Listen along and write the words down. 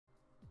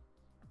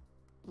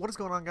What is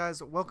going on,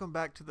 guys? Welcome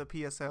back to the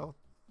PSL.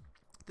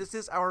 This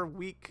is our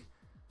week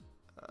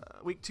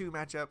 2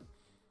 matchup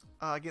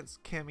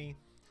against CAMMY.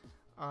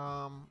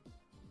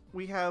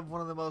 We have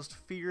one of the most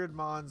feared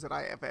mons that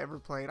I have ever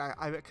played.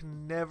 I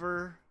can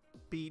never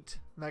beat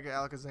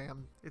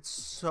Mega-Alakazam. It's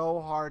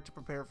so hard to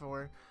prepare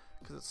for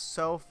because it's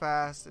so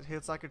fast. It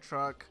hits like a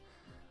truck.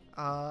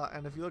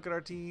 And if you look at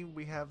our team,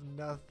 we have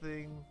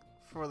nothing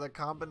for the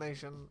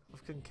combination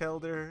of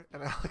Conkeldurr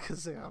and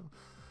Alakazam.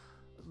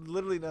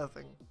 Literally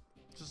nothing.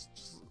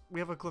 Just we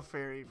have a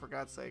Clefairy, for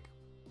God's sake.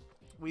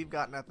 We've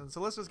got nothing.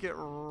 So let's just get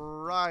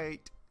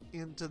right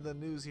into the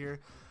news here.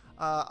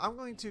 I'm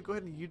going to go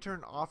ahead and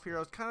U-turn off here. I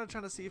was kind of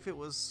trying to see if it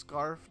was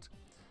Scarfed.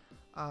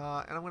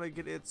 And I'm going to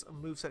get its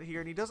moveset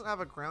here. And he doesn't have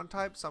a ground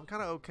type, so I'm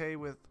kind of okay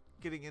with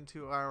getting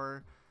into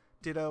our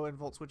Ditto and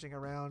Volt switching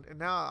around. And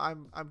now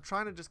I'm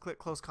trying to just click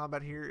Close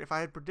Combat here. If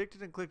I had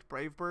predicted and clicked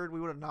Brave Bird, we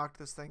would have knocked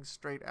this thing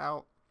straight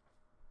out.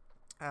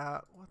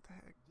 What the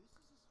heck?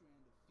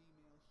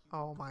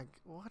 Oh my,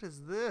 what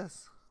is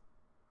this?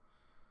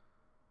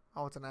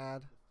 Oh, it's an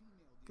ad.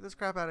 Get this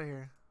crap out of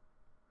here.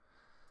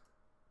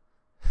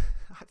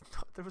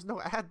 There was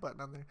no ad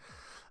button on there.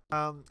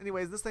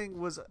 Anyways, this thing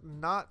was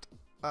not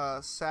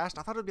sashed.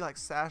 I thought it would be like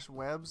sash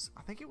webs.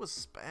 I think it was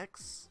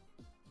specs.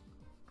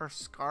 Or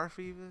scarf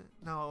even.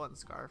 No, it wasn't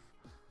scarf.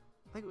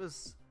 I think it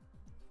was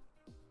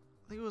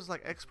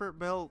like expert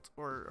belt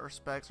or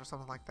specs or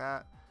something like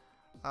that.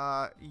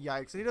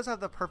 Yikes. And he does have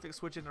the perfect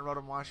switch into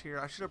Rotom Wash here.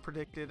 I should have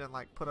predicted and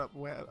like put up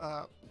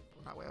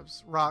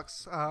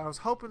rocks. I was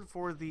hoping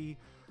for the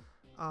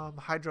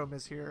Hydro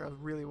Miss here. I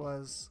really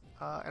was.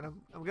 And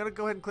I'm gonna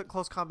go ahead and click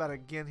Close Combat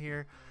again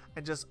here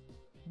and just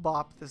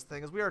bop this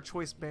thing, as we are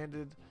choice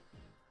banded,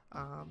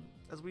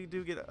 as we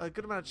do get a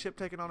good amount of chip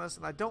taken on us,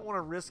 and I don't want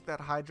to risk that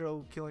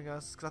Hydro killing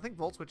us, because I think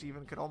Volt Switch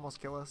even could almost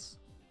kill us,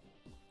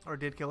 or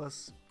did kill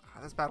us.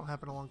 This battle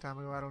happened a long time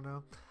ago. I don't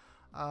know.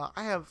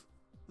 I have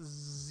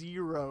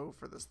 0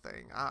 for this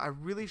thing. I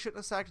really shouldn't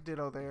have sacked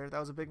Ditto there. That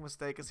was a big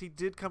mistake, as he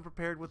did come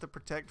prepared with a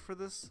Protect for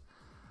this,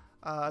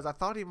 as I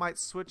thought he might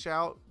switch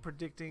out,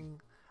 predicting.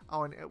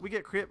 Oh, and we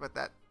get crit, but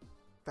that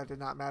did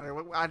not matter.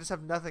 I just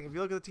have nothing. If you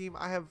look at the team,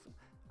 I have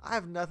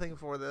nothing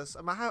for this.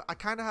 I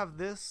kind of have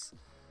this.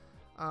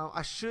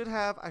 I should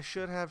have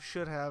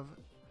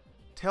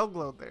Tail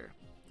Glowed there.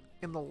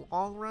 In the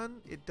long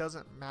run, it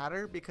doesn't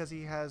matter because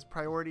he has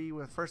priority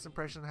with First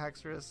Impression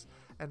Haxorus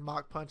and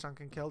Mach Punch on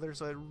Conkeldurr,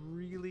 so it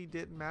really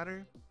didn't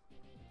matter.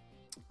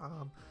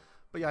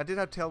 But yeah, I did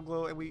have Tail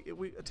Glow, and we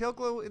Tail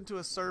Glow into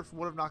a Surf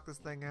would have knocked this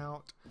thing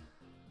out.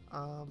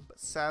 But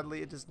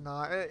sadly, it does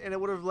not, and it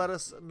would have let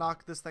us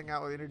knock this thing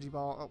out with Energy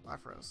Ball. Oh, I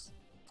froze.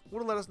 Would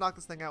have let us knock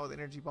this thing out with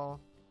Energy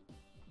Ball.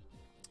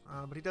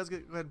 But he does go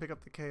ahead and pick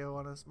up the KO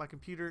on us. My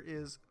computer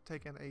is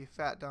taking a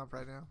fat dump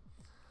right now.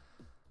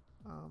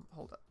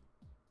 Hold up.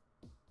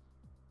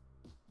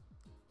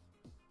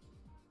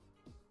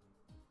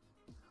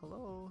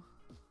 Hello?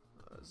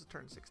 This is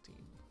turn 16.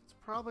 It's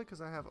probably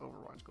because I have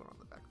Overwatch going on in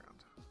the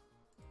background.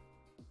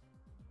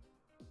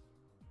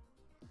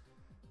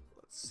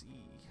 Let's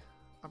see.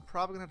 I'm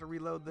probably going to have to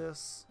reload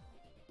this.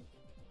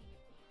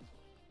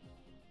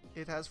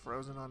 It has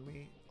frozen on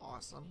me.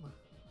 Awesome.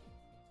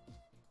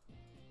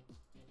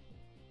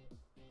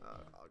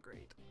 Oh,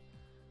 great.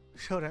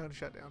 Showdown,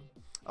 shutdown.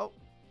 Oh,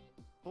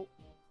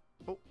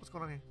 what's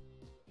going on here?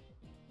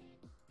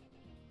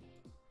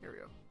 Here we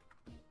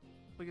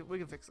go. We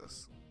can fix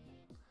this.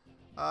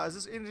 As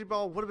this Energy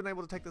Ball would have been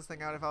able to take this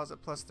thing out if I was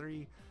at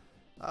 +3.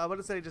 But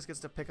instead he just gets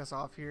to pick us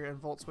off here and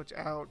Volt Switch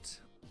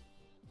out.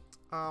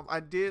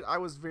 I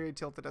was very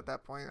tilted at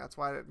that point. That's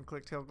why I didn't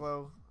click Tail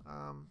Glow.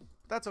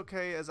 That's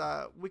okay, as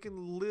we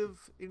can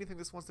live anything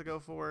this wants to go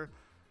for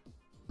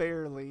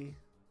barely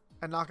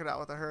and knock it out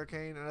with a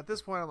Hurricane. And at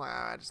this point I'm like,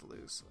 I just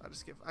lose.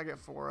 I get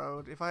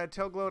 4-0'd. If I had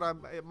Tail Glowed,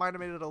 it might have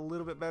made it a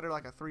little bit better,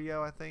 like a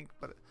 3-0 I think,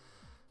 but it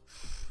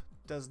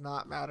does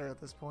not matter at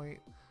this point.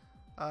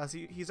 So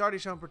he's already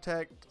shown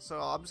Protect, so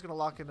I'm just gonna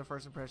lock into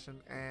First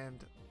Impression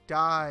and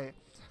die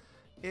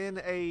in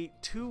a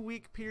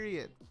 2-week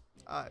period.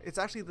 It's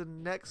actually the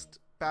next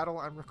battle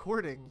I'm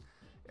recording.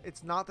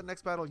 It's not the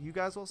next battle you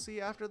guys will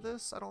see after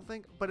this, I don't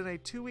think. But in a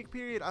 2-week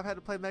period, I've had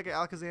to play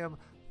Mega-Alakazam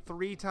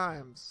 3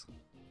 times.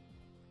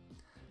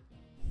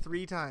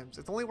 3 times.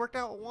 It's only worked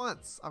out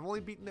once. I've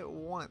only beaten it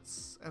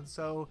once. And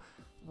so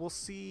we'll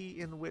see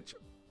in which...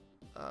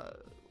 let's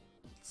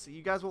see,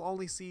 you guys will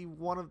only see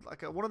one of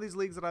these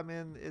leagues that I'm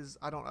in is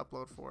I don't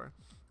upload for.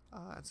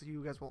 And so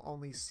you guys will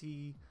only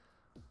see...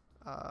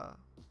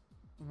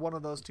 one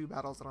of those 2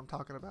 battles that I'm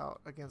talking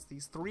about against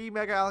these 3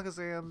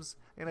 Mega-Alakazams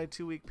in a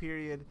 2-week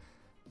period,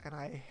 and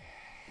I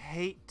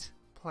hate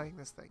playing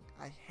this thing.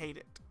 I hate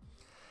it.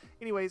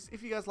 Anyways,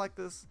 if you guys like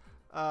this,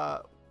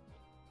 let's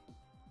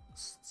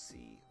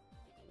see,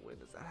 when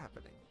is that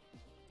happening?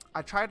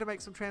 I tried to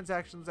make some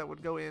transactions that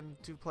would go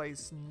into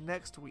place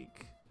next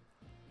week,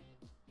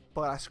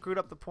 but I screwed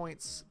up the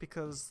points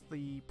because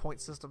the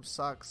point system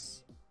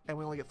sucks, and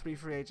we only get 3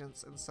 free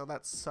agents, and so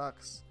that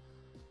sucks.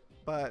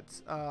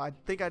 But I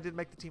think I did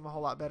make the team a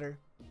whole lot better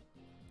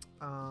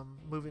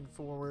moving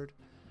forward.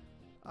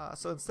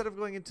 So instead of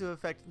going into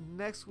effect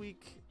next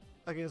week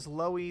against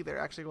Loey, they're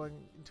actually going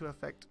into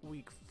effect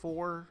week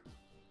 4,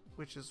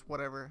 which is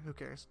whatever, who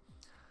cares.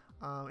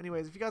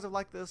 Anyways, if you guys have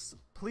liked this,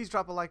 please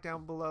drop a like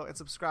down below and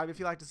subscribe if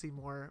you'd like to see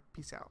more.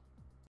 Peace out.